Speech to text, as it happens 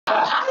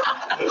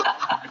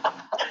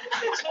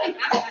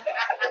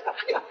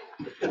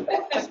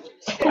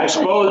I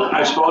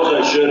suppose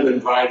I should have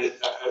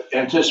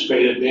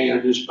anticipated being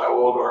introduced by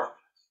Waldorf.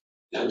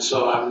 And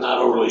so I'm not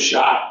overly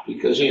shocked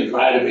because he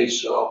invited me,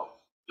 so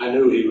I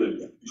knew he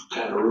would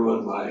kind of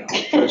ruin my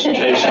whole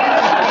presentation.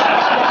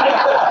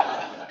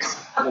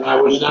 And I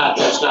was not,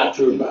 that's not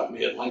true about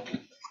me at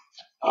Lincoln.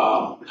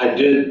 I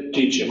did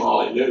teach him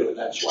all he knew, and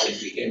that's why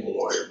he became a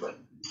lawyer. But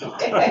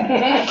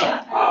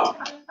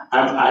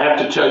I have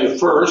to tell you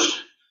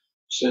first,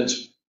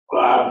 since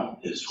Bob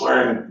is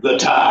wearing the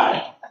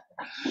tie,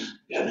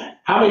 and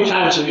how many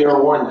times have you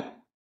ever worn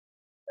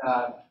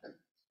that?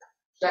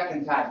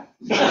 Second time.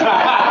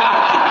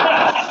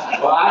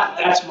 Well,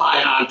 that's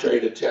my entree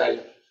to tell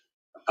you.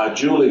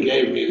 Julie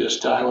gave me this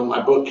tie when my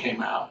book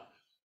came out,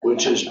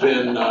 which has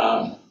been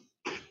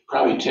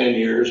probably 10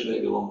 years,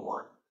 maybe a little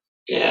more.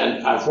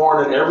 And I've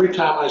worn it every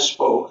time I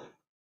spoke.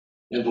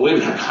 And believe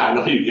it or not, I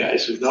know you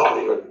guys who know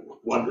me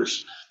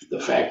wonders the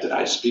fact that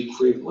I speak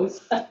frequently,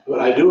 but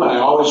I do, and I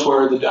always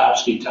wear the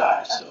Dobsky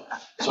tie.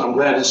 So I'm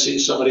glad to see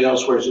somebody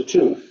else wears it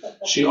too.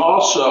 She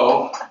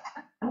also, I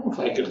don't know if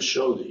I can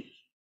show these.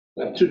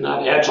 I'm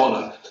not agile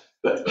enough,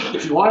 but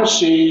if you want to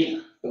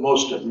see the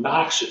most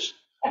obnoxious,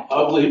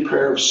 ugly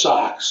pair of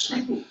socks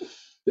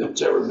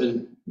that's ever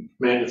been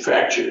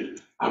manufactured,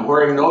 I'm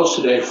wearing those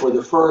today for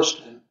the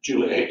first, and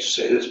Julie, I hate to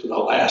say this, for the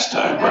last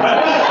time.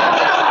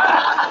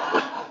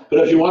 But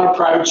if you want a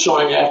private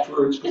showing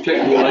afterwards,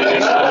 particularly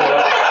ladies,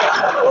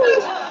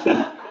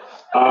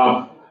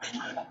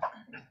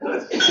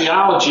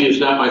 theology is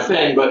not my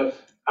thing, but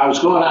I was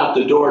going out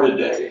the door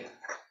today,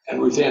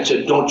 and Ruth Ann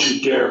said, "Don't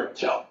you dare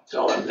tell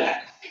them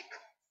that."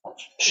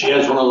 She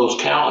has one of those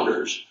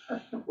calendars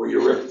where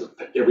you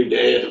every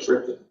day and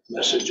rip the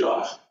message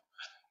off.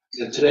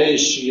 And today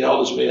she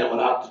yelled at me, I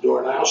went out the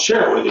door, and I'll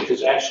share it with you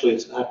because actually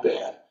it's not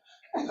bad.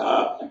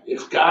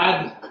 If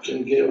God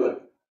can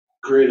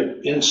create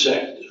an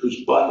insect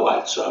whose butt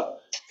lights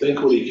up, think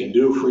what he can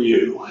do for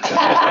you.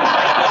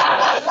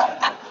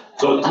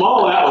 So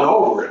mull that one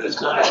over it.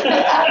 It's not.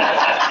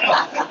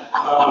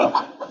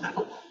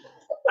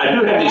 I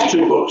do have these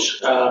two books,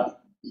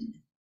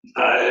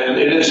 and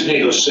it is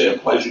needless to say a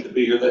pleasure to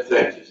be here.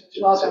 Thank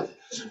you. Welcome.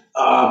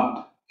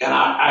 And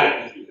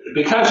I,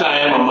 because I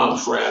am among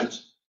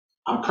friends,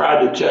 I'm proud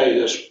to tell you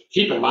this.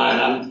 Keep in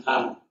mind,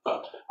 I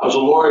was a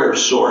lawyer of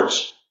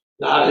sorts,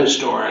 not a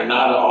historian,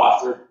 not an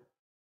author.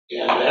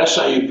 And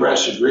SIU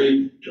Press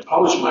agreed to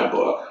publish my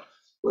book,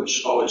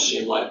 which always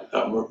seemed like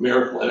a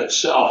miracle in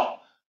itself.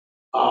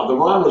 The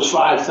run was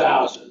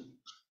 5,000.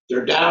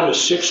 They're down to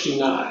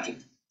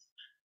 69.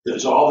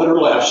 That's all that are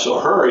left, so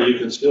hurry, you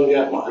can still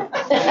get one.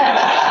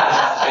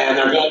 And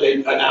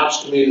they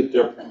announced to me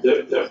that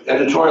the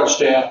editorial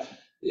staff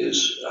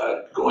is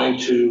going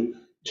to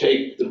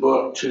take the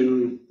book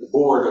to the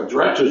board of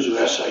directors of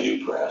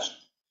SIU Press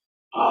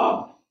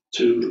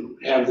to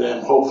have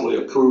them hopefully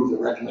approve the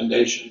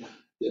recommendation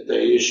that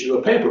they issue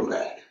a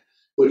paperback,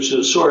 which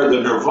is sort of the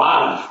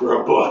nirvana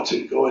for a book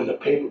to go into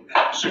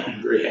paperback. So I'm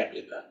very happy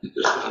about it.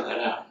 Just found that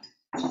out.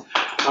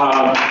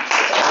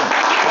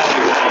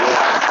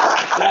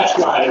 That's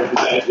why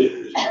I did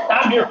it.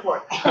 I'm here for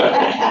it.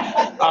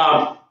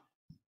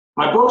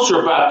 My books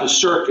are about the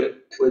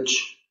circuit,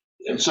 which,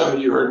 and some of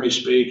you heard me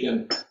speak,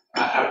 and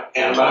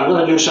I'm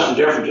going to do something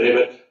different today,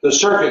 but the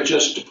circuit,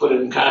 just to put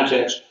it in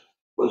context,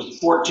 was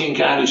 14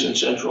 counties in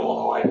central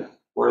Illinois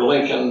where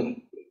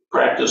Lincoln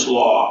practiced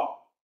law,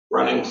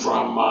 running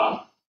from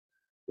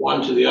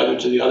one to the other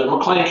to the other.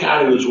 McLean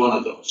County was one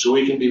of those, so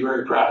we can be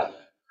very proud of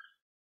that.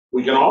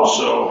 We can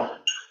also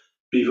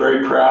be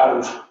very proud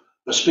of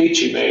a speech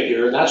he made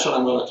here, and that's what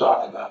I'm going to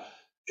talk about.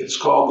 It's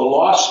called the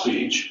Law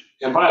Speech.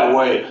 And by the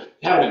way,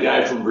 having a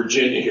guy from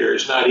Virginia here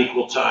is not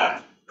equal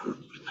time.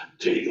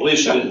 At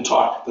least he didn't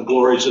talk the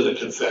glories of the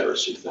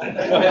Confederacy. Thank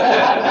you.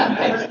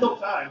 There's still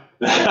time.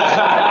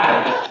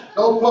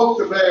 Don't poke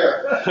the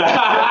bear.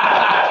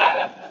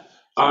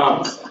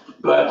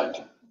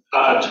 But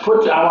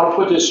I want to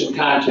put this in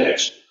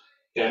context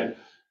and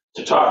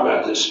to talk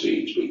about this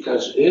speech,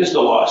 because it is the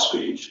law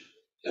speech,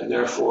 and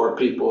therefore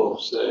people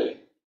say,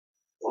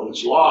 well,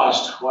 it's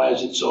lost, why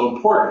is it so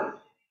important?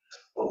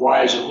 Or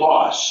why is it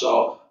lost?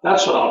 So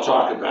that's what I'll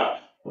talk about.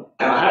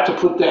 And I have to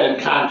put that in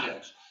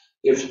context.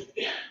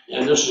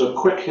 And this is a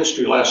quick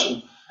history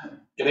lesson.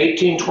 In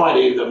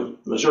 1820, the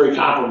Missouri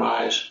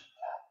Compromise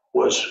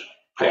was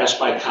passed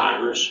by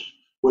Congress,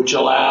 which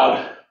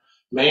allowed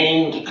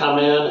Maine to come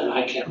in, and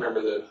I can't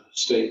remember the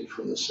state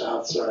from the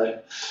South, sorry.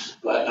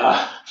 But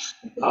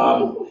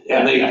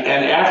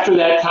and after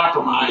that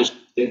compromise,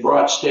 they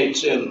brought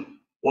states in,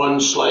 one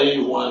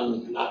slave,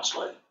 one not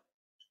slave.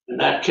 And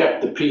that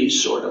kept the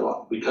peace sort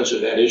of because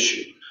of that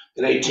issue.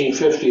 In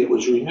 1850, it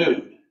was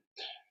renewed.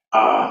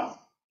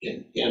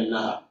 In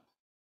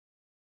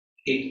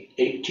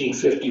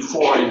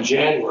 1854, in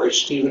January,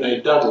 Stephen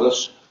A.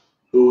 Douglas,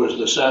 who was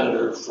the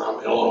senator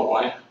from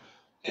Illinois,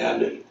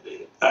 and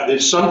they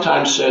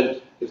sometimes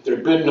said, if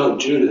there'd been no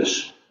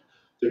Judas,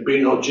 there'd be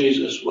no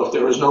Jesus. Well, if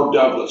there was no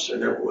Douglas, there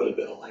never would have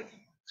been a Lincoln.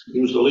 He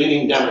was the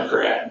leading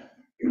Democrat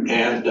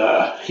And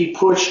he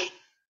pushed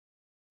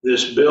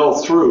this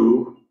bill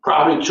through,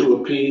 probably to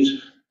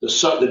appease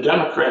the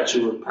Democrats,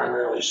 who were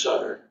primarily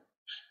Southern,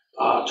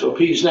 to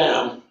appease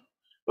them,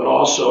 but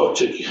also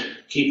to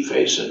keep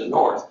face in the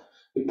North.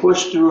 He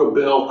pushed through a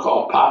bill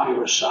called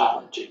Popular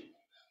Sovereignty.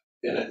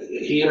 And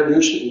he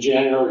introduced it in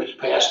January, it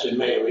passed in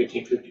May of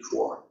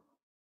 1854.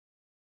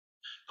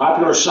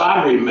 Popular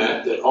sovereignty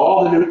meant that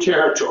all the new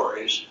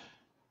territories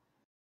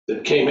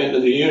that came into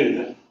the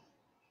Union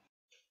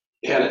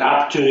had an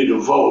opportunity to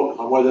vote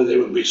on whether they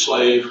would be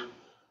slave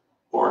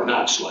or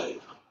not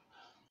slave.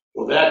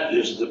 Well, that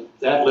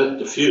lit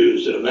the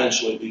fuse that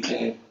eventually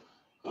became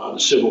the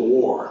Civil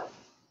War.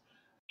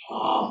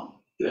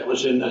 That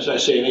was in, as I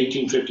say, in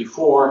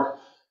 1854.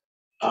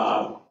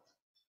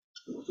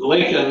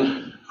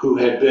 Lincoln, who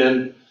had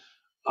been,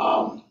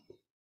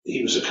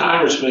 he was a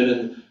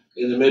congressman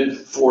in the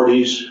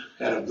mid-40s,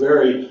 had a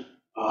very,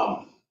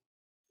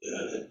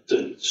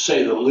 to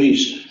say the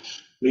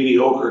least,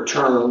 mediocre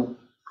term.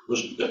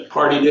 The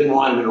party didn't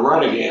want him to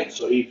run again,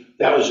 so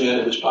that was the end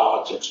of his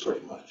politics,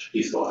 pretty much,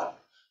 he thought.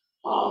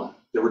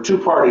 There were two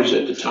parties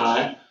at the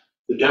time,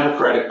 the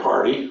Democratic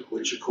Party,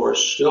 which of course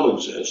still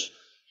exists,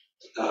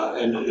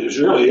 and it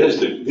really is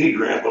the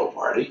Granville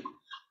Party,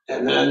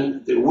 and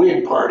then the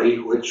Whig Party,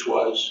 which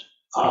was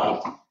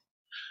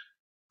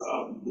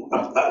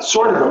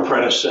sort of a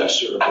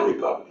predecessor of the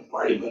Republican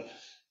Party,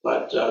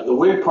 but the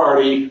Whig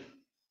Party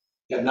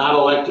had not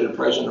elected a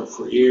president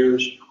for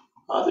years.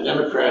 The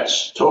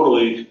Democrats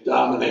totally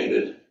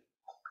dominated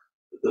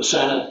the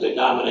Senate. They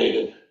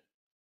dominated,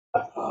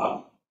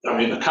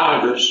 the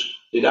Congress.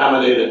 They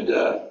dominated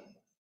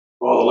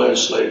all the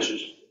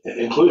legislatures,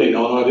 including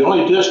Illinois. The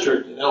only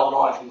district in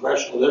Illinois,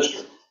 congressional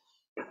district,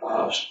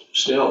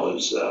 still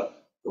is the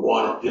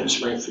one in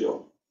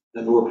Springfield,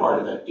 and we're part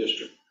of that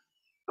district.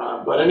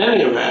 But in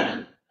any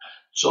event,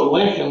 so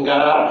Lincoln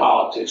got out of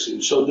politics. He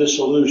was so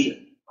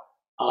disillusioned.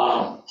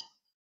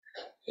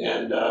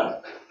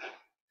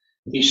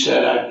 He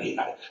said,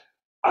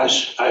 I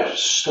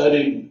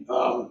studied,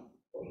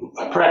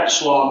 I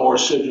practiced law more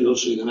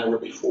assiduously than ever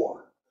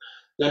before.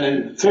 Then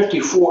in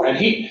 54, and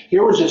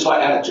here was his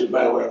attitude,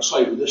 by the way, on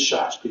slavery. This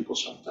shocks people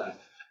sometimes.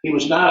 He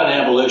was not an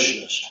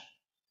abolitionist.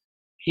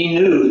 He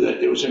knew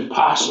that it was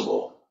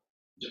impossible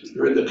to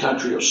rid the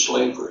country of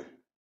slavery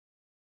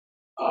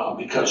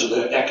because of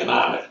the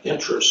economic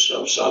interests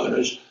of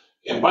Southerners.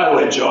 And by the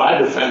way, Joe, I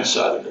defend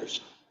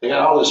Southerners. They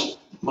got all this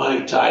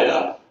money tied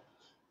up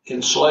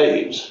in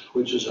slaves,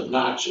 which is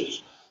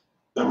obnoxious.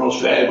 Their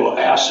most valuable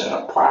asset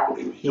of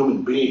property,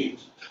 human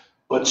beings.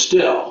 But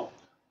still,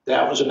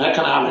 that was an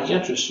economic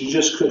interest. You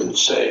just couldn't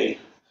say,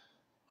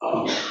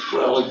 we're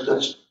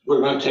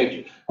going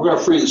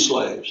to free the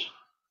slaves.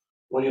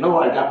 Well, you know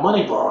what? I got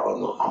money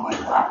borrowed on my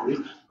property.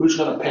 Who's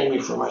going to pay me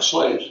for my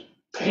slaves?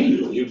 Pay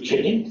you? Are you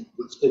kidding?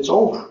 It's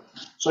over.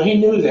 So he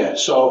knew that.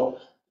 So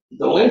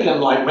the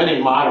Lincoln, like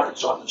many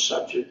moderates on the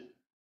subject,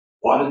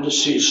 wanted to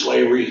see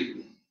slavery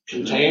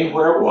contained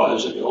where it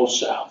was in the Old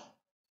South,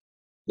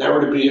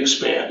 never to be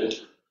expanded,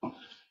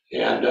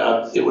 and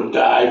it would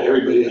die.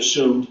 Everybody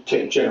assumed to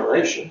take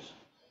generations,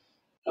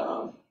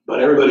 but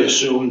everybody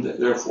assumed that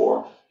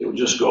therefore it would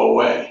just go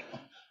away,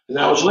 and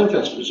that was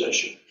Lincoln's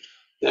position.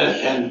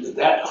 And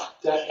that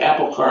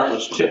apple cart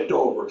was tipped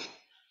over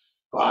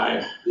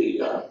by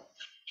the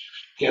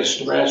Kansas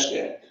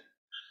Nebraska Act.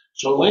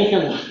 So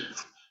Lincoln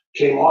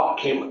came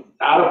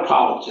out of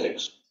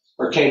politics,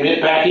 or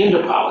back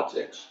into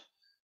politics.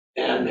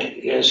 And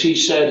as he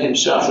said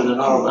himself in an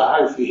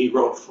autobiography he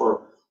wrote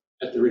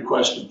at the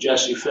request of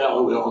Jesse Fell,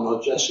 who we all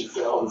know Jesse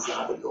Fell, who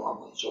founded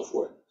Normal and so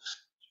forth,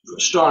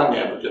 a strong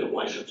advocate of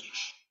Lincoln's.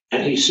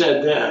 And he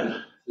said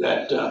then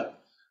that the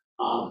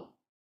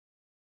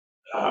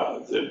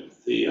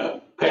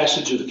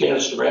passage of the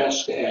Kansas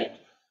Nebraska Act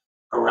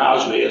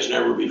aroused me as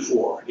never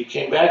before. He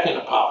came back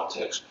into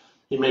politics.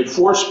 He made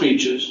 4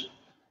 speeches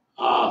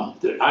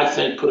that I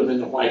think put him in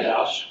the White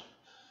House.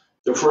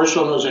 The first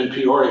one was in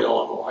Peoria,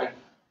 Illinois.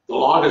 The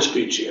longest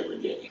speech he ever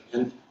gave.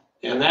 And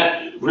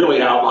that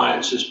really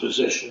outlines his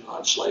position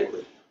on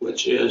slavery,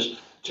 which is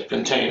to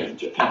contain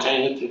it,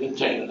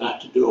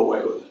 not to do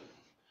away with it.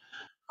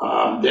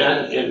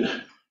 Then in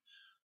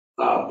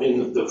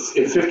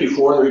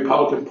 54, the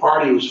Republican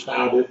Party was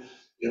founded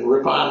in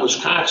Ripon,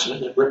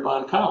 Wisconsin, at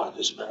Ripon College,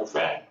 as a matter of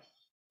fact.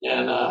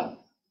 And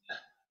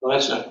well,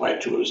 that's not quite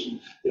true.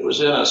 It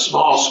was in a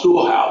small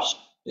schoolhouse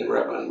in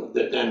Ripon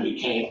that then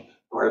became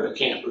part of the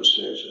campus.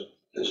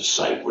 There's a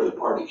site where the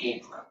party came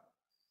from.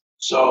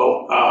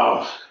 So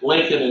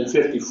Lincoln in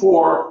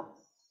 54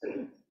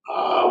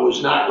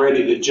 was not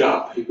ready to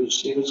jump. He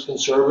was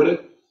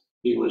conservative.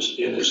 He was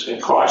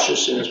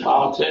cautious in his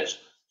politics.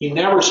 He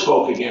never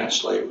spoke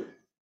against slavery,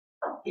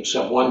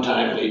 except one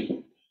time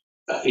in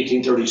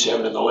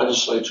 1837 in the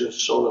legislature,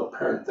 sort of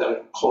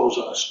parenthetical close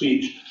on a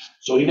speech.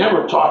 So he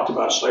never talked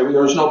about slavery.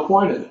 There was no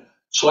point in it.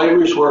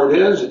 Slavery is where it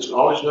is. It's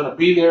always going to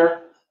be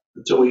there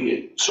until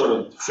it sort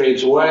of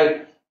fades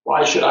away.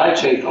 Why should I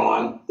take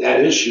on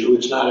that issue?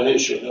 It's not an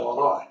issue in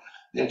Illinois.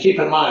 And keep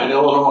in mind,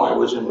 Illinois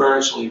was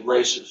embarrassingly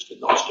racist in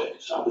those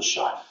days. I was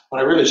shocked.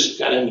 When I really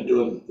got into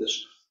doing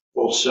this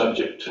whole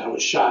subject, I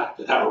was shocked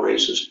at how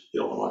racist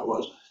Illinois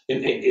was.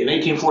 In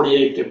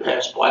 1848, they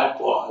passed black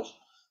laws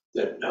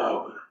that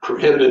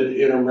prohibited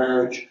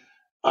intermarriage,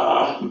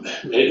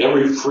 made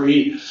every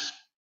free,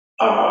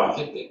 I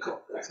think it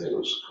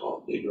was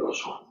called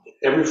Negroes.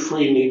 Every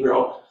free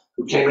Negro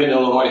who came into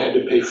Illinois had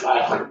to pay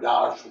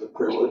 $500 for the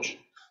privilege.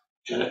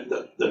 And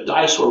the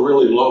dice were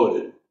really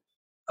loaded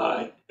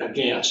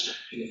against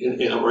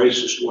in a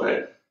racist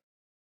way.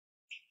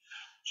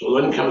 So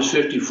Lincoln comes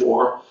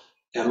 54,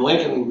 and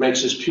Lincoln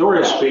makes his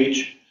Peoria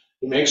speech.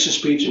 He makes a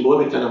speech in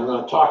Bloomington I'm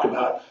going to talk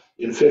about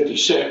in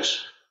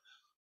 56,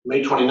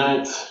 May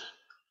 29th,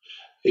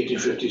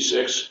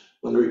 1856,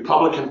 when the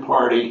Republican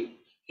Party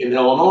in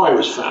Illinois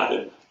was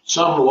founded.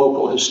 Some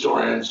local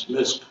historians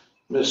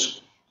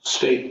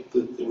misstate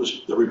that it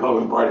was the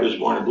Republican Party was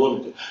born in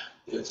Bloomington.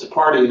 It's the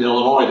party in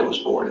Illinois that was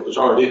born. It was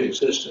already in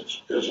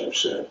existence, as I've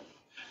said.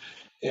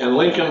 And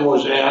Lincoln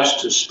was asked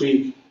to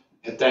speak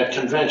at that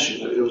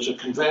convention. It was a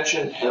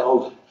convention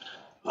held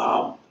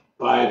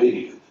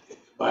by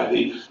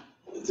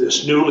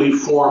this newly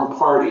formed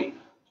party,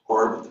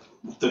 or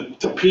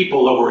the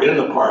people that were in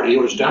the party.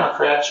 It was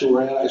Democrats who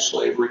were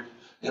anti-slavery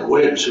and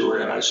Whigs who were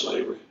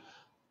anti-slavery.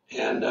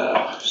 And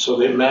so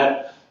they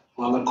met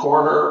on the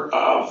corner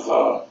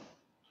of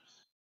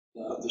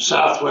the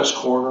southwest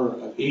corner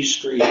of East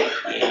Street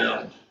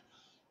and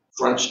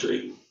Front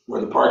Street,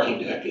 where the parking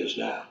deck is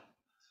now,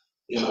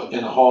 in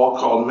a hall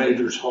called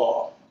Major's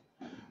Hall.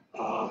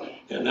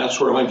 And that's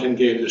where Lincoln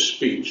gave this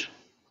speech.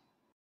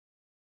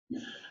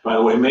 By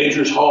the way,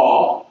 Major's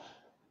Hall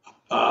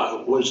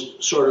was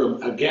sort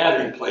of a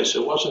gathering place.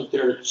 It wasn't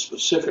there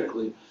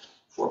specifically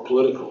for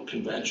political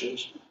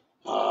conventions.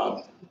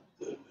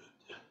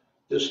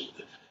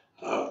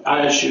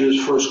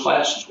 ISU's first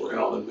classes were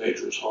held in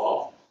Major's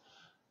Hall.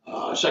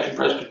 Second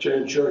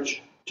Presbyterian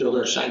Church, till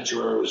their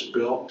sanctuary was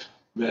built,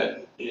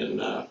 met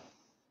in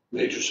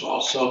Major's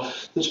Hall. So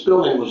this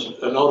building was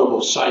a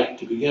notable site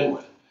to begin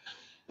with.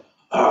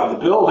 The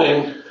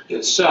building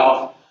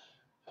itself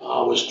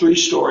was 3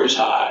 stories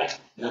high,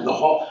 and the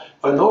hall,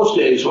 in those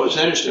days, what was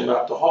interesting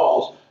about the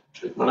halls,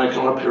 when I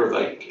come up here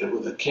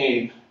with a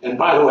cane, and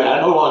by the way,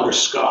 I no longer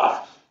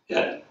scoff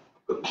at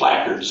the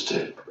placards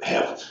to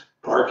have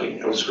parking.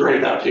 It was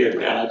great out here,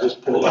 man. I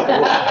just pulled up.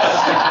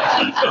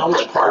 I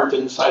was parked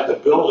inside the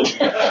building.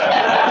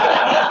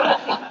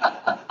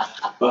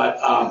 But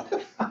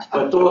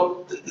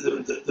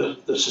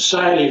the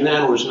society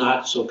then was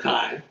not so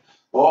kind.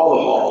 All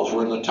the halls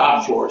were in the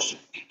top floors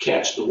to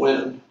catch the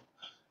wind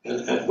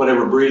and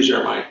whatever breeze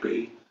there might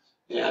be,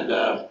 and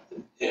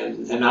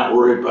not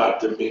worry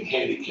about them being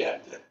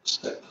handicapped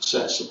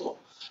accessible.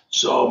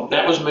 So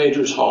that was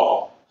Major's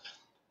Hall,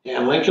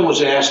 and Lincoln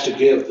was asked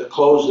to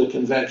close the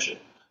convention.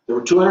 There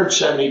were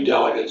 270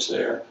 delegates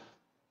there.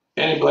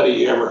 Anybody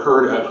you ever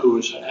heard of who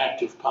was an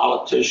active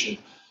politician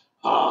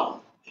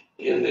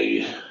in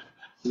the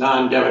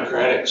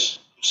non-democratic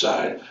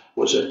side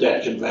was at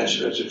that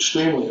convention. It's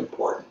extremely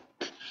important.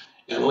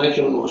 And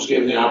Lincoln was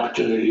given the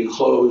opportunity to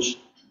close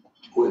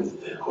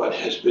with what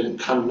has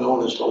become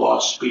known as the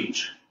lost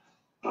speech.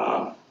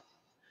 And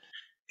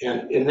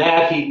in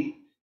that, it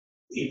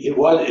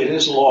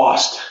is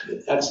lost.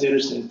 That's the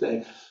interesting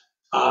thing,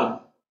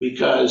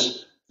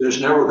 because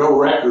there's no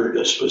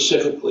record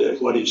specifically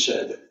of what he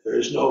said.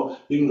 You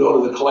can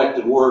go to the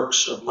collected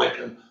works of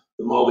Lincoln,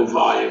 the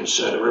multi-volume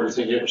set of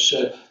everything he ever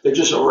said. They're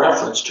just a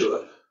reference to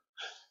it,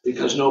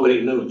 because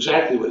nobody knew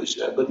exactly what he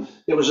said. But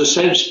it was the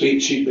same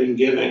speech he'd been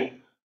giving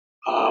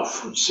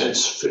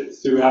since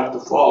throughout the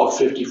fall of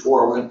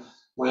 '54,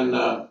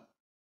 when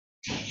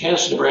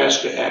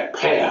Kansas-Nebraska Act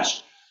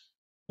passed.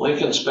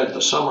 Lincoln spent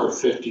the summer of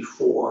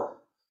 '54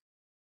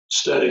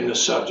 studying the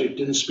subject,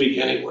 didn't speak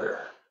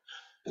anywhere.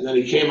 And then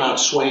he came out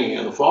swinging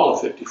in the fall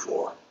of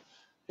 '54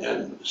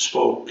 and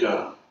spoke.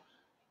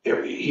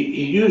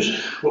 He used,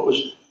 what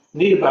was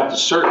neat about the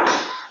circuit,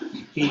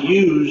 he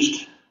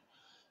used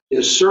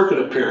his circuit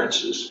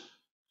appearances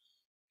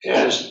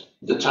as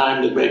the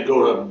time that they'd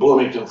go to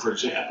Bloomington, for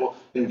example,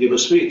 and give a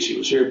speech. He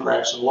was here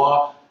practicing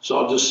law,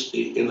 so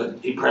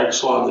he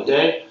practiced law in the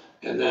day,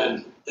 and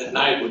then at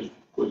night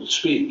would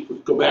speak,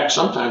 would go back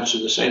sometimes to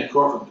the same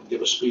courtroom and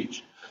give a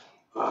speech.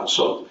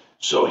 So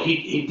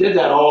he did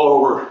that all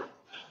over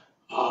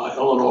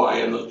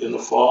Illinois in the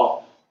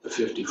fall of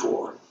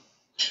 '54.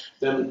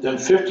 Then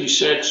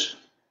 '56,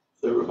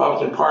 the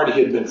Republican Party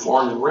had been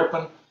formed in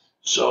Ripon,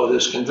 so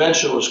this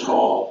convention was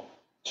called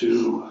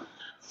to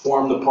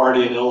form the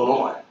party in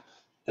Illinois.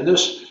 And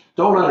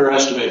don't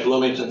underestimate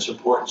Bloomington's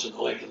importance in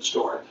the Lincoln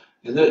story,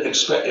 and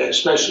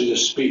especially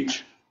this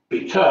speech,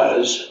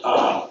 because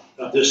of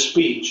this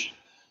speech,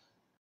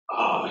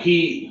 I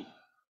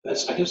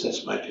guess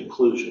that's my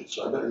conclusion,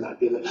 so I better not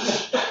do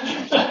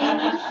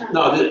that.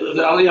 No,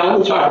 let me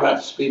talk about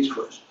the speech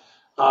first.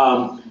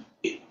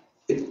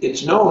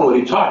 It's known what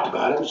he talked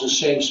about. It was the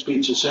same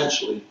speech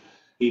essentially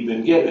he'd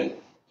been giving.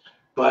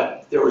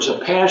 But there was a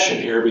passion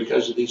here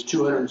because of these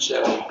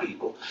 270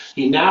 people.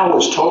 He now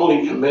was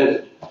totally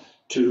committed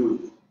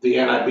to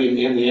being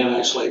in the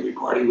anti-slavery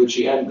party, which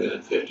he hadn't been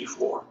in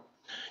 '54.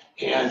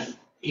 And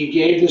he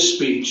gave this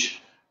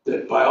speech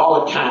that by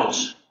all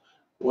accounts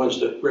was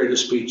the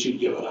greatest speech he'd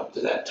given up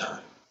to that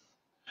time.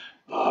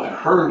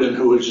 Herndon,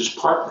 who was his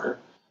partner,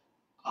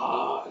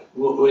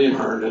 William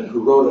Herndon,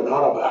 who wrote an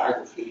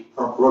autobiography,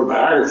 or wrote a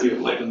biography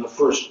of Lincoln, the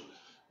first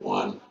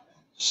one,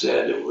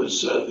 said it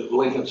was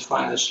Lincoln's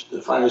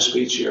the finest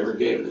speech he ever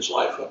gave in his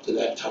life up to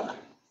that time.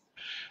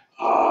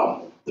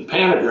 The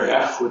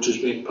Pantograph, which was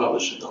being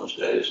published in those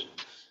days,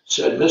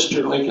 said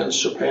Mr. Lincoln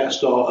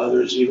surpassed all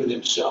others, even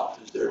himself,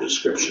 is their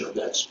description of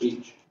that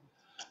speech.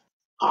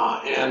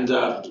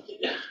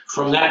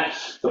 From that,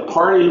 the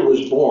party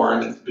was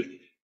born,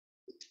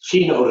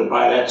 keynoted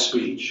by that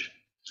speech.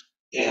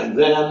 And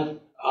then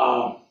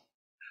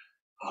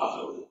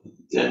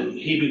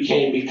he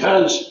became,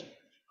 because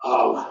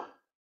of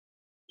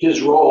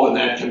his role in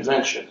that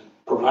convention,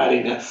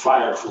 providing that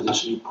fire for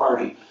this new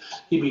party,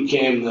 he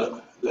became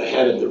the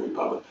head of the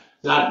Republic.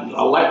 Not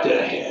elected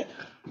a head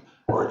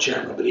or a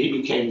chairman, but he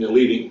became the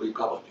leading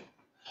Republican.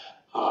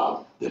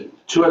 The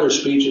two other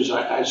speeches,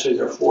 I say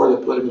there are four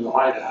that put him in the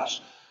White House.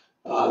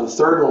 The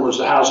third one was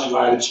the House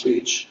divided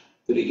speech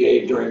that he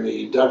gave during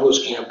the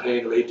Douglas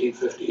campaign of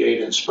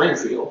 1858 in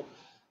Springfield,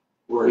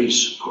 where he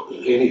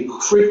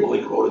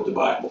frequently quoted the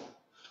Bible.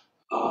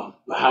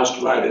 The house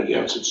divided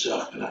against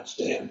itself cannot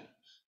stand.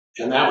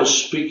 And that was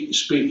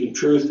speaking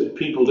truth that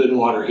people didn't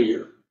want to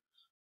hear.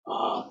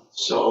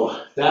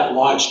 So that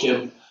launched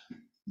him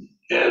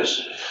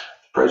as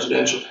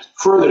presidential,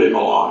 furthered him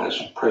along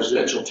as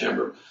presidential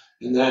timber.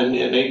 And then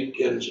in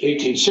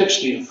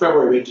 1860, in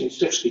February of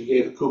 1860, he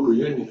gave the Cooper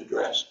Union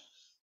address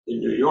in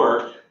New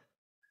York.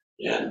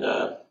 And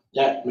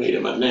that made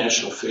him a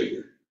national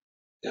figure.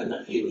 And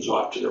he was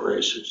off to the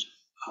races.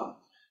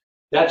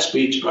 That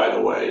speech, by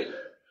the way,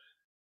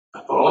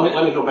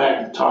 let me go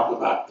back and talk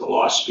about the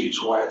lost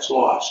speech, why it's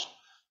lost.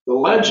 The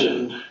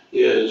legend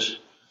is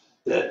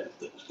that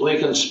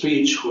Lincoln's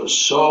speech was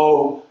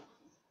so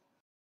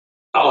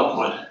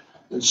eloquent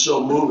and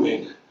so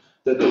moving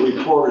that the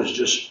reporters,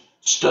 just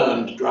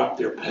stunned, dropped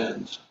their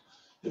pens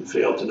and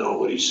failed to know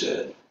what he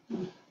said.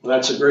 Well,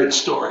 that's a great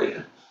story,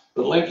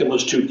 but Lincoln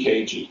was too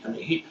cagey. I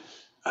mean,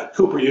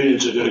 Cooper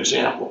Union's a good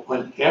example.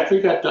 After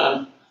he got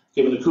done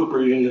giving the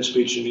Cooper Union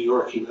speech in New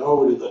York, he went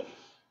over to the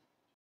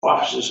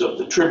offices of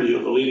the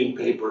Tribune, the leading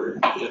paper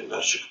in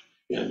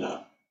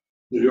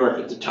New York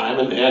at the time,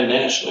 and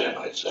nationally, I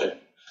might say,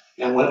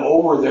 and went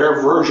over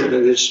their version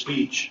of his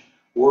speech,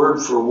 word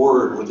for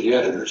word, with the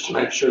editors to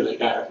make sure they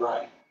got it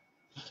right.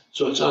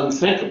 So it's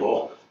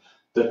unthinkable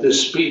that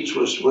this speech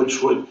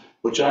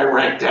which I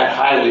ranked that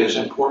highly as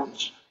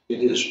important in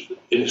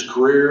his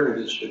career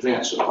and his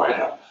advance to the White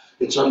House.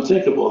 It's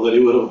unthinkable that he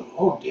would have,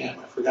 oh damn,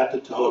 I forgot to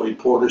tell the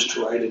reporters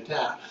to write it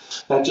down.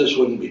 That just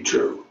wouldn't be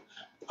true.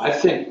 I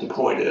think the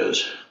point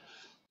is,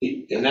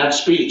 in that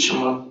speech,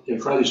 in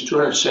front of these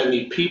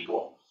 270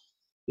 people,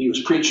 he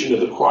was preaching to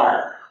the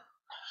choir.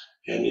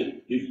 And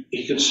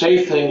he could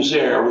say things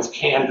there with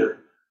candor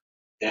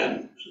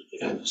and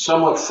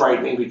somewhat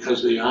frightening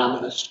because of the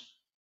ominous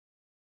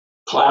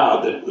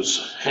cloud that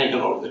was hanging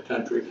over the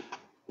country,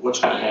 what's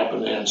going to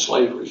happen to end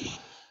slavery,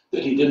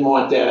 that he didn't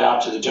want that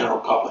out to the general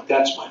public.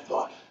 That's my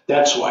thought.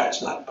 That's why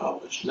it's not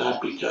published,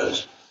 not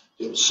because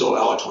it was so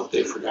eloquent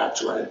they forgot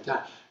to write it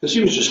down. Because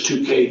he was just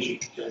too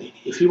cagey. And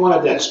if he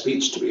wanted that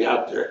speech to be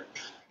out there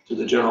to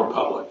the general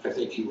public, I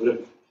think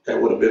that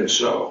would have been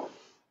so.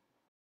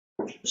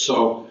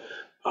 So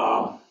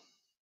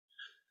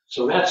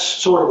that's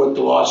sort of what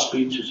the lost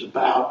speech is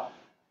about.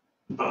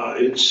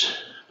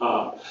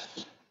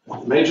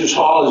 Major's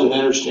Hall is an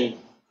interesting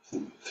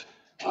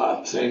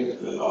thing,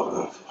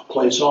 a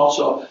place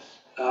also.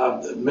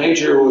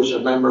 Major was a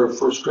member of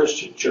First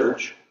Christian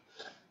Church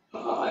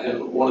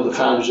and one of the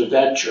founders of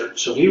that church.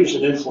 So he was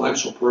an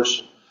influential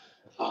person.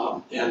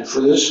 And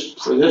for this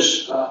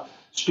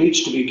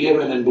speech to be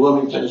given in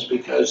Bloomington is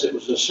because it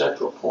was a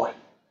central point.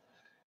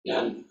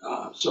 And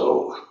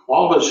so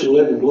all of us who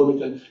live in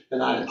Bloomington,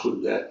 and I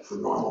include that for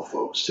normal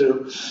folks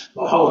too,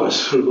 all of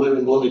us who live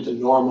in Bloomington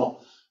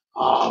normal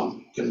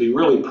can be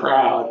really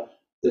proud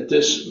that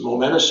this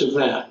momentous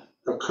event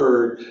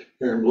occurred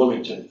here in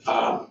Bloomington.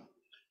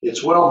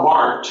 It's well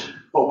marked.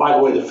 Oh, by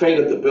the way, the fate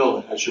of the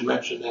building, I should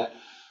mention that.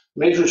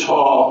 Major's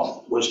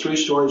Hall was 3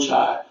 stories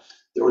high.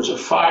 There was a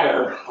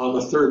fire on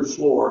the 3rd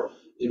floor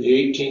in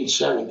the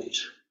 1870s.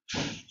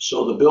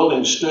 So the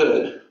building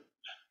stood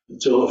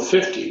until the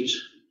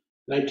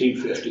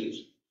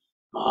 1950s,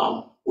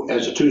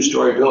 as a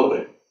 2-story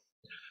building.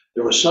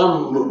 There was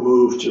some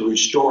move to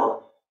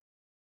restore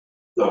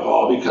the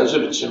hall because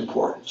of its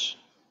importance,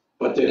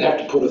 but they'd have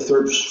to put a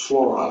 3rd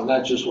floor on, and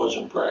that just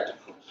wasn't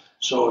practical.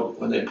 So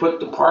when they put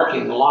the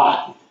parking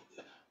lot,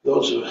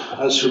 those of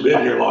us who've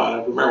been here long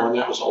enough remember when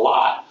that was a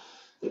lot.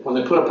 When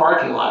they put a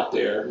parking lot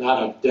there,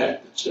 not a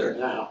deck that's there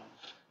now,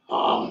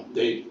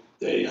 they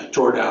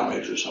tore down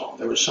Major's Hall.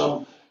 There was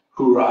some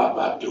hoorah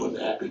about doing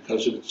that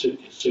because of its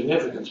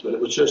significance, but it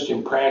was just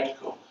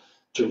impractical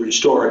to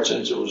restore it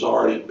since it was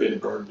already been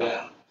burned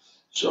down.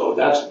 So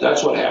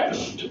that's what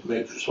happened to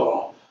Major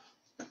Saul.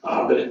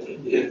 But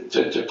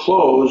to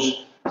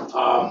close,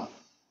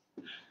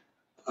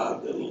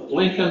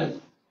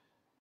 Lincoln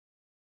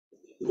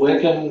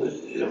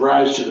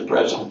rise to the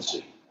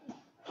presidency.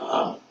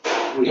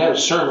 We had a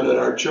sermon at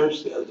our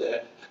church the other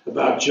day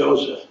about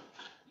Joseph,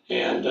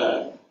 and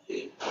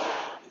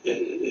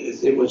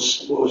it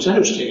was, what was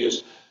interesting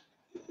is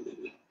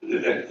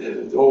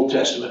the Old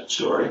Testament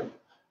story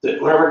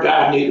that wherever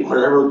God needed,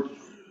 wherever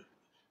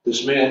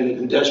this man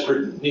in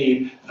desperate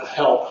need of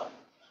help,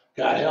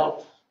 God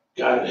helped.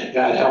 God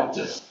helped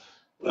him.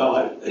 Well,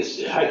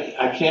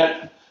 I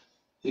can't.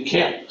 You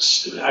can't.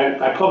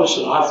 I published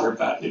an author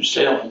about New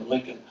Salem,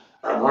 Lincoln,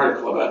 or an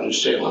article about New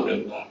Salem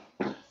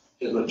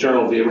in the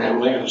Journal of the Abraham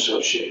Lincoln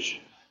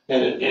Association,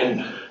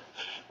 and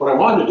what I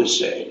wanted to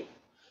say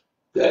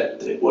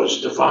that it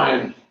was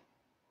divine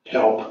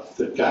help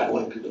that got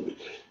Lincoln to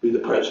be the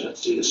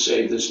presidency to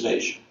save this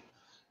nation.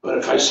 But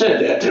if I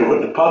said that, they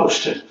wouldn't have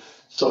published it.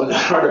 So in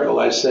that article,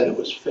 I said it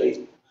was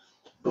faith.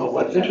 But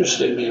what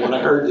interested me when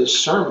I heard this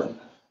sermon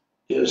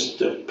is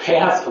the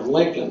path of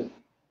Lincoln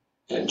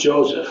and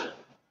Joseph,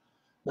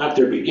 not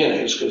their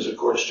beginnings, because of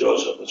course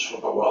Joseph was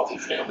from a wealthy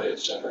family,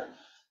 etc.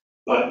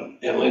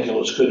 And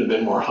Lincoln could have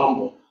been more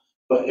humble.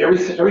 But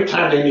every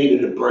time they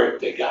needed a break,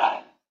 they got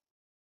it.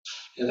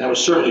 And that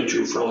was certainly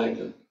true for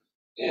Lincoln.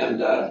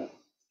 And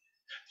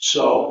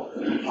so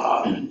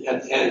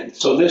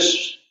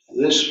this,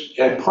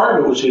 and part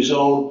of it was his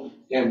own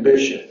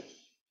ambition.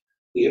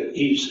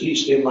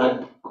 He's in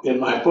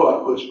my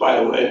book, which, by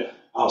the way,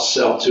 I'll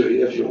sell to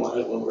you if you want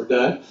it when we're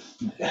done.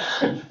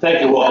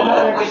 Thank you,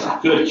 Waldo.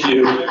 Good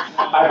cue.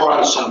 I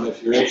brought some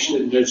if you're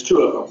interested. There's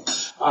two of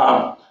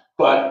them.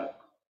 But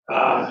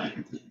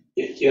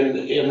in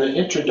the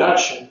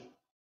introduction,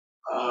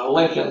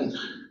 Lincoln,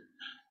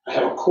 I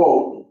have a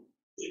quote.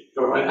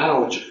 I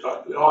know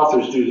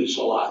authors do this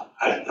a lot,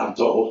 I'm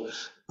told.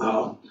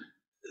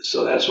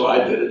 So that's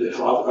why I did it. If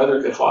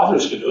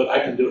authors can do it, I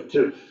can do it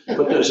too.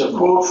 But there's a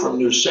quote from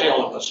New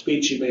Salem, a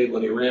speech he made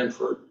when he ran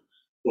for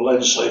the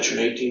legislature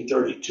in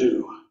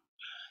 1832,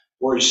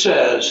 where he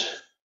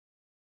says,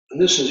 and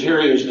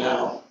here he is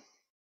now,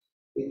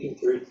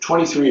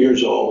 23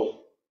 years old,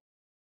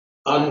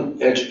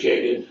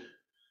 uneducated,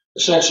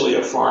 essentially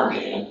a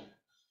farmhand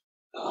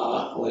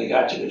when he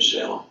got to New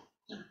Salem.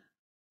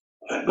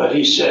 But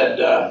he said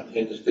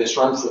in this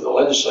run for the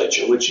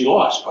legislature, which he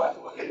lost, by the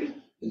way,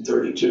 in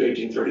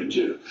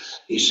 1832,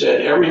 he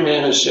said, every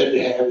man is said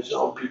to have his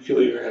own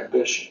peculiar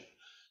ambition.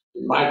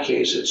 In my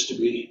case, it's to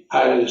be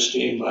highly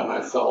esteemed by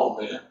my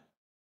fellow man.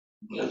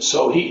 And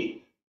so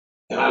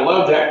and I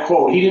love that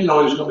quote. He didn't know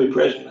he was going to be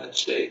president of the United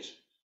States,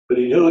 but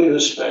he knew he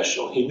was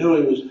special. He knew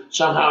he was,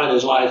 somehow in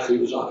his life, he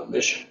was on a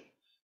mission,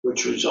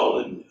 which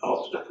resulted,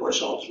 of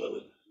course,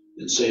 ultimately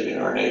in saving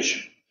our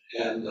nation.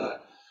 And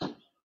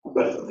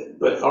but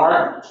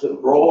the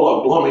role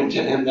of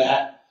Bloomington in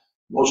that,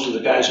 most of the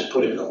guys that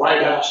put him in the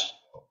White House,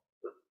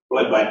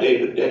 led by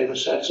David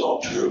Davis, that's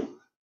all true.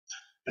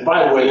 And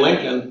by the way,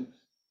 Lincoln,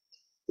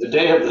 the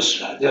day of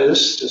this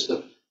is just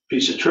a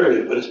piece of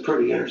trivia, but it's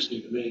pretty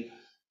interesting to me.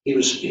 He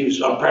was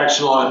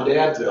practicing law in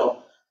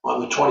Danville on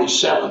the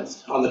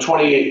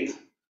 28th,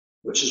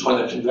 which is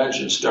when the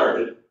convention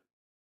started.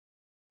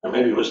 Or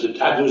maybe it was the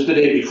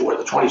day before,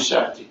 the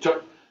 27th. He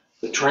took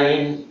the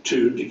train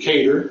to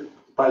Decatur.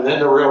 By then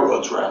the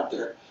railroads were out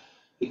there.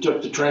 He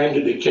took the train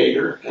to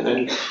Decatur and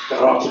then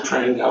got off the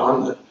train, got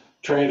on the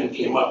train and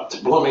came up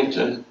to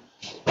Bloomington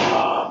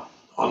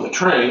on the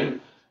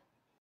train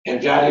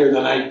and got here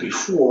the night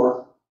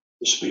before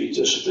the speech.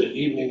 This is the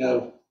evening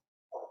of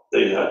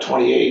the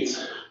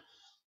 28th.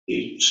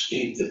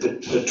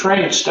 The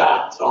train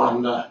stopped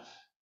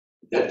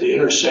at the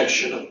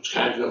intersection of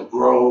kind of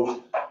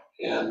Grove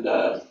and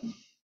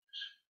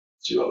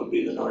see what would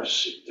be the North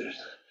Sea.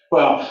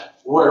 Well,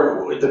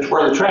 where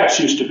the tracks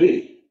used to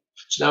be.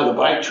 It's now the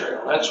bike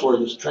trail. That's where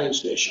this train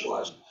station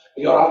was.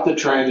 He got off the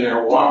train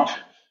there, walked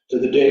to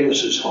the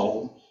Davis's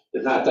home,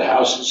 not the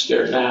house that's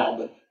there now,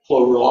 but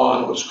Clover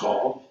Lawn was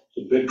called.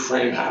 It's a big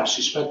frame house.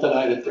 He spent the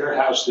night at their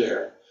house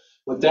there.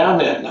 Went down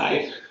that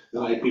night,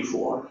 the night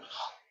before,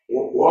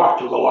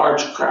 walked with a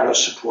large crowd of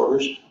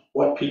supporters.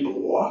 What people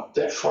walked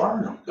that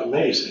far?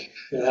 Amazing.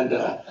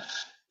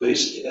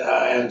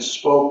 And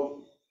spoke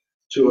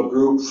to a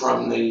group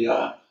from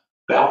the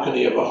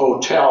balcony of a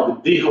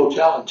hotel, the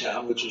hotel in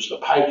town, which was the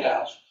Pike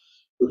House,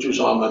 which was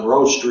on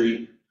Monroe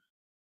Street,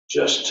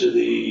 just to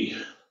the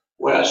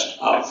west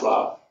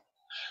of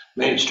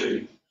Main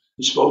Street.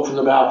 He spoke from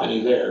the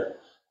balcony there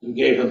and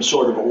gave them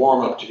sort of a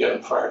warm-up to get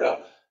them fired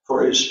up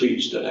for his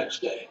speech the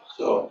next day.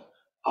 So,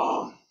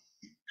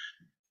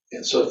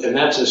 and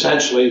that's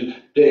essentially,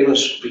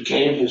 Davis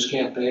became his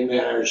campaign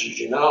manager, as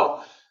you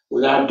know.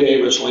 Without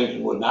Davis,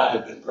 Lincoln would not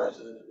have been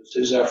president. It was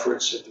his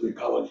efforts at the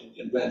Republican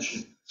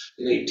convention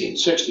in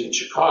 1860 in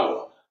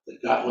Chicago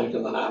that got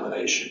Lincoln the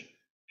nomination.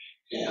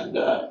 And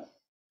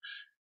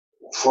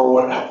for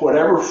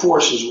whatever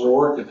forces were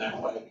working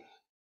that way,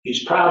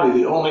 he's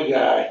probably the only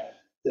guy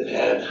that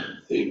had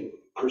the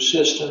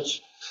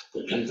persistence,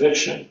 the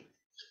conviction,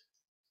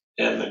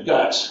 and the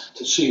guts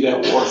to see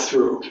that war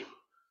through.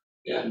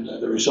 And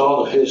the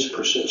result of his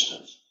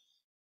persistence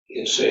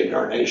has saved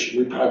our nation.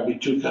 We'd probably be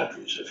two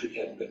countries if he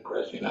hadn't been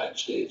president of the United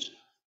States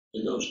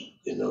in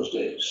those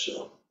days.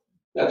 So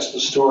that's the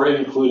story,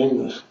 including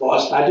the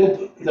lost.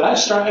 Did I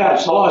start out?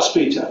 It's a lost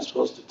speech I was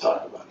supposed to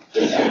talk about.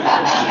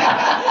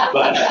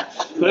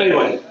 but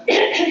anyway,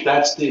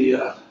 that's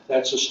the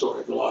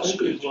story, the lost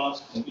speech.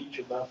 Lost speech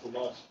about the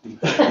lost speech.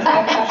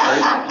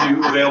 Are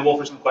you available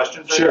for some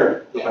questions? Right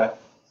Sure. now? Okay.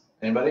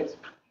 Anybody?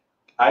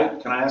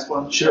 Can I ask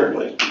one? Sure,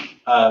 please.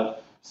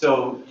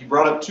 So you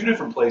brought up two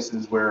different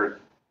places where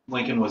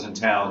Lincoln was in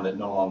town that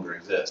no longer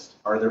exist.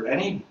 Are there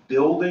any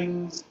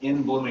buildings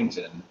in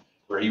Bloomington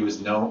where he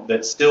was known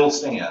that still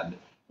stand,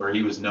 where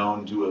he was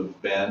known to have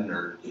been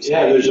or?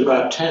 Yeah, there's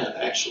about 10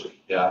 actually.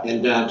 Yeah.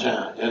 In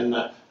downtown, and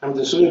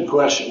this is a good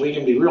question. We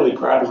can be really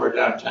proud of our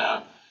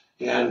downtown,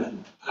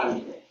 and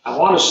I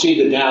want to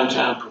see the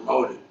downtown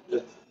promoted.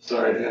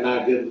 Sorry, and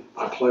I give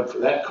my plug for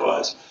that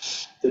cause.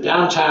 The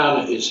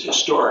downtown is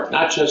historic,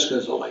 not just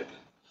because of Lincoln,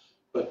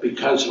 but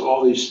because of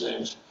all these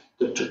things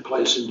that took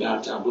place in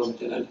downtown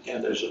Bloomington,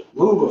 and there's a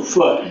move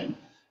afoot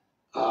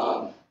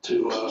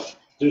to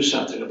do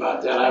something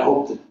about that. I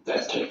hope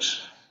that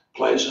takes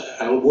place.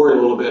 I worry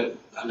a little bit.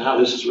 Now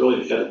this is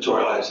really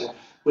editorializing.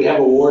 We have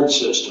a ward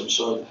system,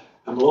 so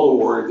I'm a little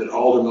worried that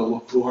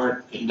aldermen who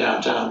aren't in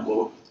downtown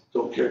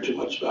don't care too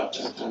much about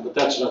downtown, but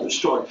that's another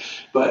story.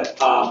 But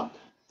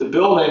the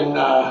building,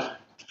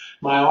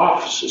 my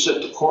office is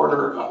at the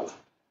corner of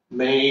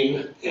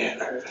Main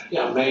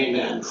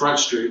and Front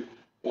Street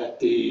at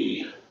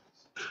the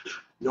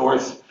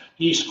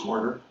northeast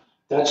corner.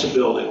 That's a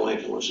building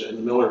Lincoln was in,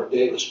 the Miller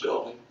Davis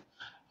building.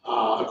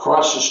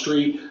 Across the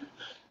street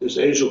is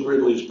Angel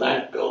Gridley's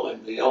bank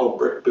building, the yellow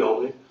brick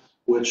building,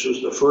 which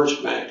was the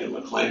first bank in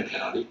McLean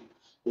County.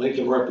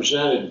 Lincoln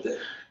represented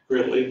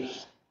Gridley,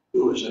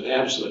 who was an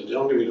absolute,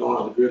 don't get me going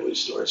on the Gridley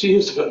stories. He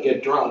used to go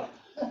get drunk.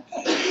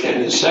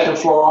 And his second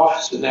floor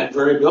office in that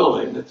very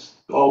building, it's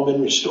all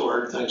been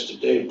restored thanks to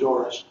Dave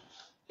Doris.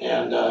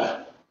 And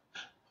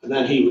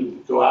then he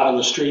would go out on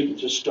the street and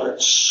just start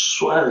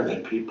swearing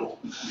at people.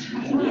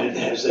 And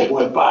as they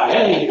went by,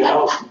 hey,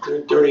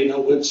 you're dirty,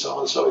 no good,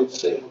 so-and-so, he'd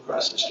say them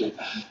across the street.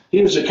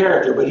 He was a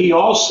character, but he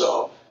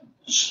also,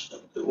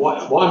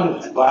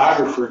 one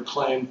biographer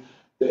claimed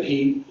that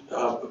he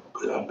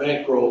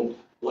bankrolled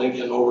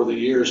Lincoln over the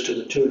years to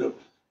the tune of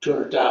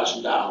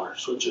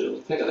 $200,000, which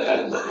think of that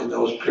in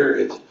those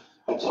periods,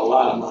 that's a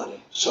lot of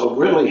money. So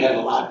Gridley had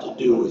a lot to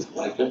do with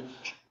Lincoln.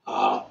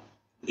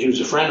 He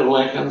was a friend of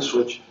Lincoln's,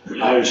 which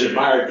I always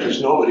admired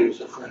because nobody was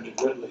a friend of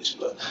Gridley's,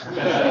 but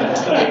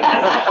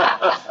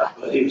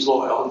he was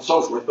loyal and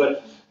so forth.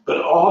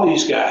 But all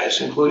these guys,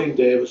 including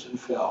Davis and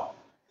Fell,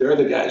 they're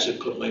the guys that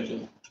put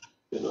Lincoln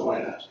in the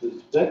White House.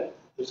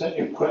 Is that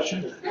your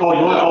question? Oh,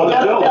 you want the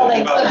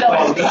building?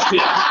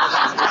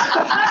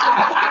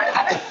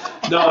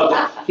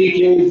 No, he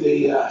gave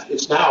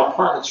it's now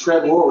apartments.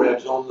 Fred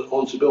Woolrebs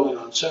owns a building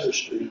on Center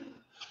Street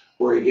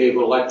where he gave a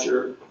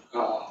lecture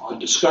on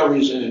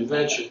discoveries and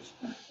inventions.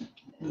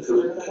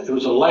 It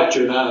was a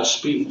lecture, not a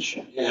speech.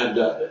 And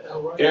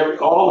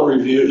all the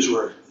reviews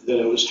were that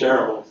it was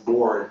terrible,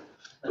 boring.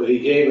 But he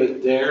gave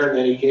it there, and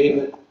then he gave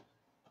it,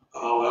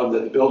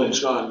 the building's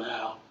gone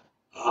now.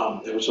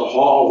 There was a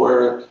hall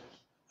where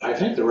I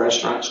think the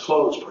restaurant's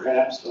closed,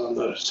 perhaps, on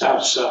the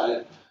south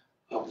side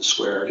of the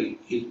square.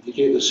 He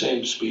gave the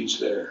same speech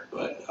there,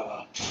 but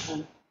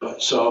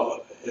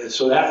so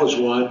that was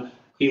one.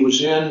 He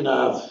was in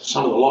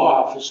some of the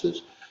law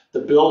offices. The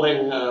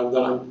building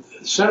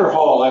Center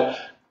Hall,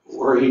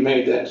 where he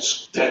made that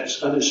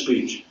other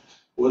speech,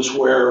 was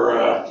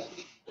where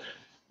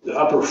the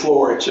upper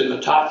floor. It's in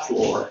the top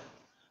floor.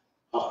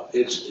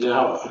 It's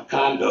now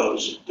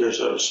condos.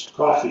 There's a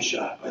coffee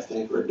shop, I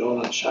think, or a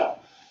donut shop.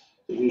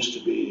 It used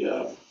to be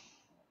the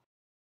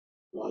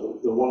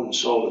woman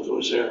sold it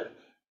was there.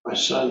 My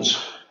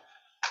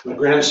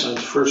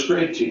grandson's first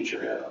grade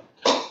teacher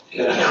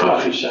had a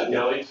coffee shop.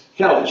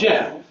 Kelly's,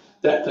 yeah.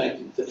 Thank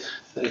you.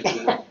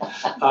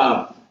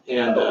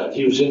 And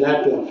he was in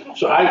that building.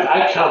 So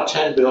I count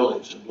 10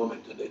 buildings in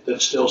Bloomington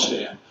that still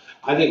stand.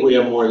 I think we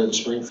have more than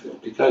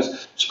Springfield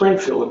because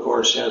Springfield, of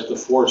course, has the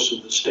force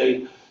of the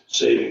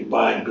state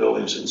buying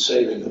buildings and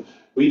saving them.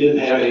 We didn't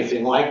have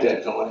anything like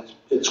that going.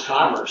 It's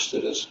commerce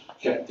that has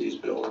kept these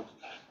buildings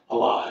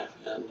alive.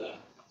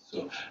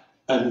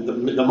 And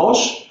the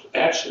most,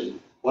 actually,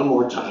 one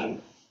more time,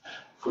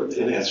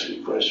 in answer to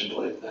your question,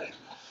 Blake, thanks.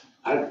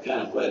 I'm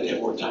kind of glad you have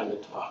more time to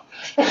talk.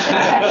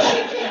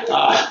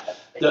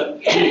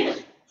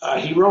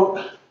 He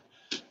wrote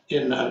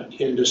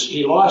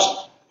he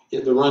lost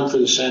in the run for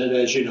the Senate,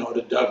 as you know,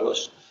 to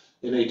Douglas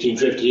in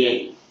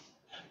 1858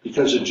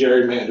 because of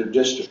gerrymandered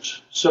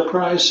districts.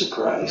 Surprise,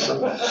 surprise.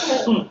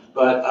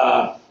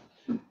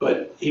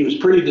 But he was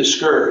pretty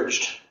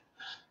discouraged,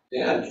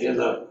 and in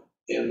the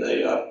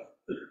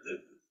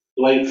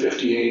late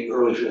 58,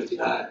 early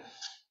 59.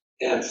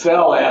 And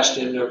Fell asked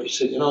him, he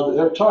said,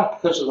 they're talking,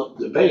 because of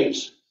the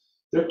debates,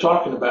 they're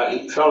talking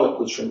about, Fell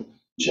was from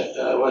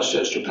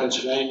Westchester,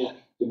 Pennsylvania.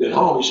 he'd been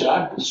home. He said,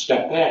 I just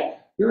got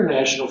back. You're a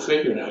national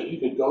figure now. You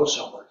could go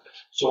somewhere.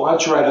 So why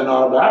don't you write an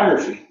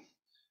autobiography?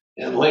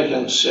 And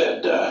Lincoln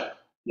said,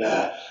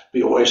 nah,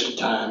 be a waste of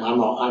time.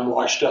 I'm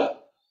washed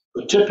up.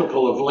 But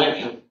typical of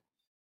Lincoln,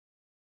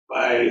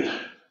 by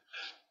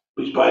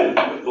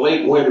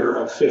late winter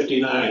of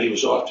 '59, he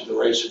was off to the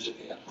races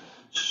again.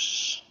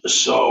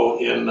 So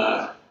in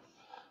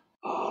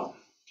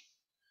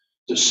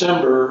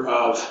December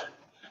of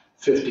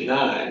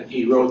 '59,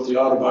 he wrote the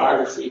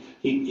autobiography.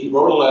 He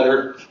wrote a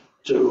letter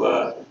to,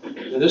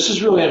 and this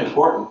is really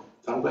important.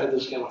 I'm glad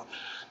this came up.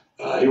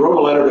 He wrote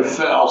a letter to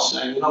Fell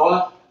saying, you know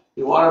what?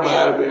 You wanted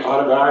my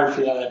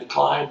autobiography, I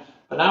declined,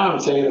 but now I'm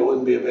thinking it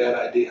wouldn't be a bad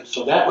idea.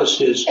 So that was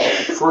his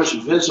first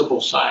visible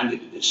sign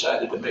that he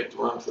decided to make the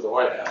run for the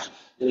White House.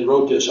 And he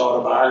wrote this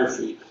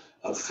autobiography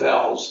of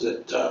Fell's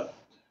that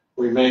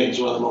remains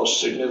one of the most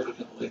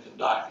significant Lincoln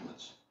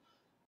documents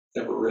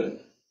ever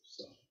written.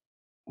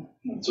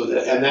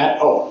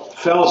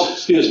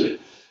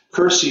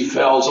 Kersey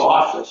Fell's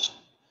office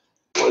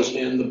was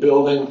in the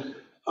building,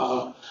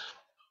 well,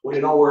 you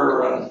know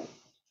where,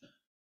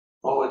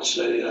 it's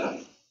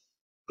a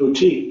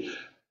boutique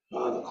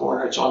on the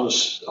corner. It's on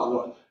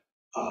the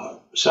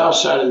south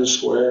side of the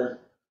square.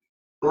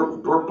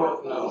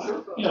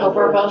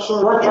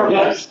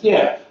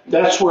 Yeah,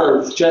 that's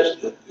where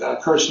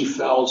Kersey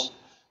Fell's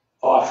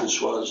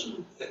office was,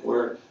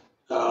 where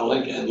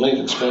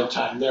Lincoln spent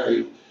time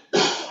there.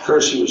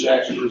 Kersey was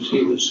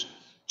he was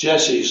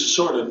Jesse's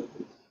sort of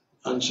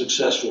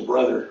unsuccessful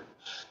brother,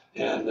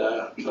 and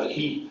but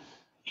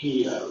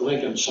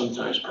Lincoln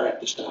sometimes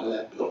practiced out of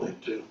that building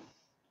too.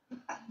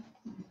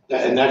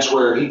 And that's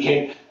where he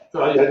came.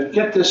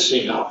 Get this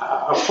scene.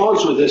 I'll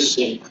close with this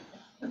scene,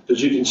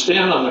 because you can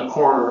stand on the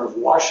corner of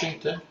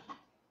Washington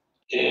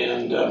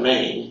and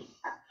Maine.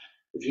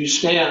 If you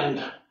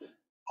stand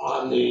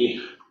on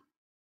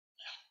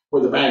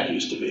where the bank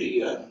used to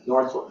be,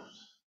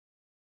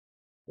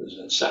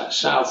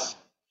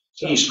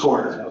 southeast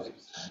corner.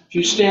 If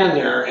you stand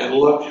there and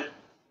look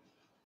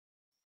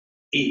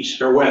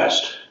east or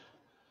west,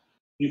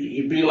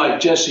 you'd be like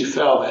Jesse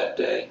Fell that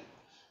day.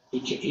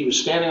 He was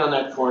standing on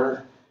that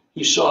corner.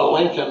 He saw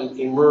Lincoln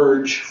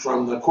emerge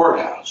from the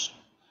courthouse.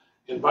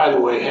 And by the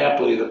way,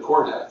 happily, the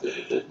courthouse,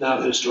 now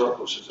the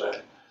Historical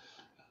Society,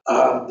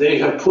 they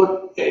have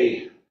put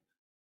a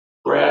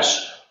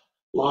brass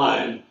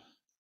line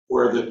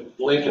where the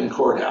Lincoln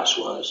courthouse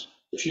was.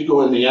 If you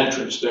go in the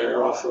entrance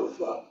there off of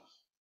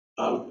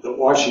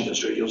Washington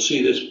Street, you'll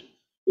see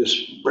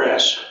this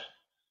brass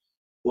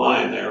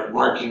line there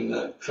marking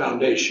the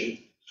foundation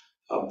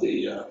of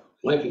the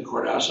Lincoln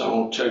courthouse. I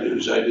won't tell you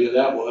whose idea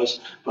that was,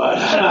 but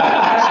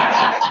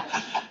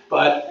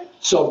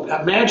so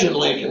imagine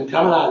Lincoln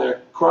coming out of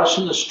there,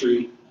 crossing the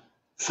street.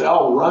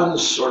 Fell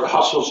runs, sort of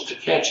hustles to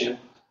catch him,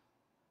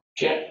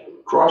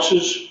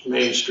 crosses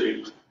Main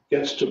Street,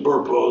 gets to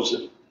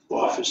Burpo's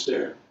office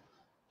there,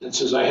 and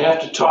says, I have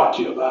to talk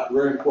to you about a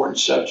very important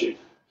subject.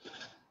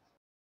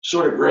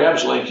 Sort of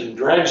grabs Lincoln,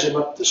 drags him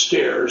up the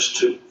stairs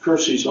to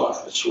Kersey's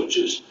office, which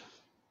is,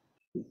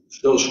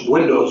 those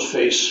windows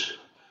face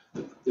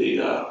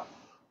the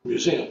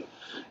museum.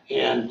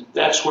 And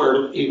that's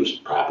where he was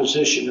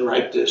propositioned to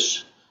write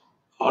this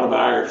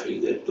autobiography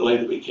that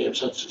later became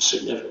such a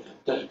significant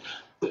thing.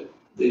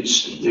 The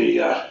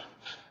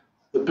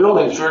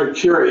building's very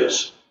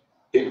curious.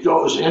 It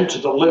goes into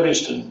the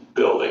Livingston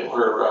building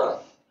where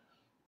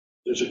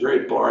there's a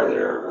great bar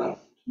there.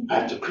 I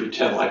have to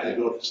pretend like I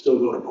still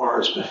go to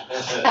bars, but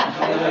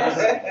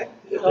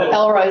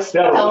Elroy's.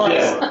 Yeah.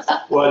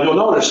 Well, you'll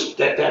notice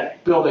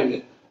that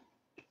building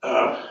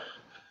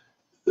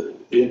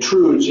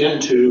intrudes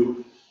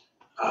into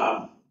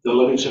the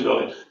Livingston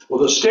building. Well,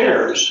 the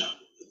stairs,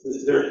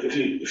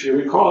 if you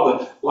recall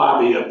the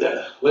lobby of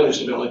the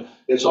Livingston building,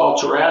 it's all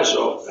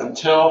terrazzo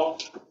until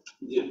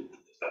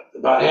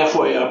about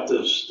halfway up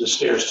the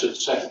stairs to the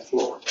second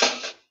floor.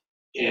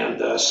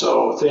 And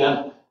so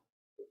then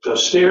the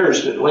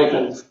stairs that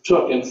Lincoln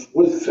took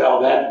with Fell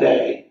that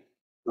day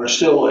are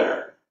still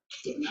there,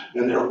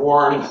 and they're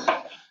worn.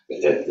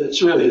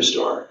 It's really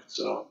historic.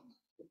 So,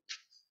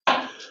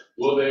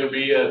 Will there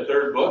be a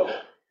third book?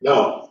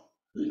 no,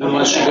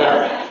 unless you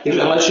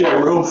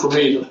got room for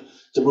me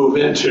to move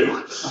into,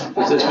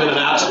 because it's been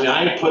announced to me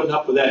I ain't putting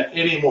up with that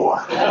anymore.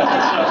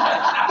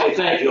 Hey,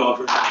 thank you all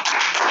for.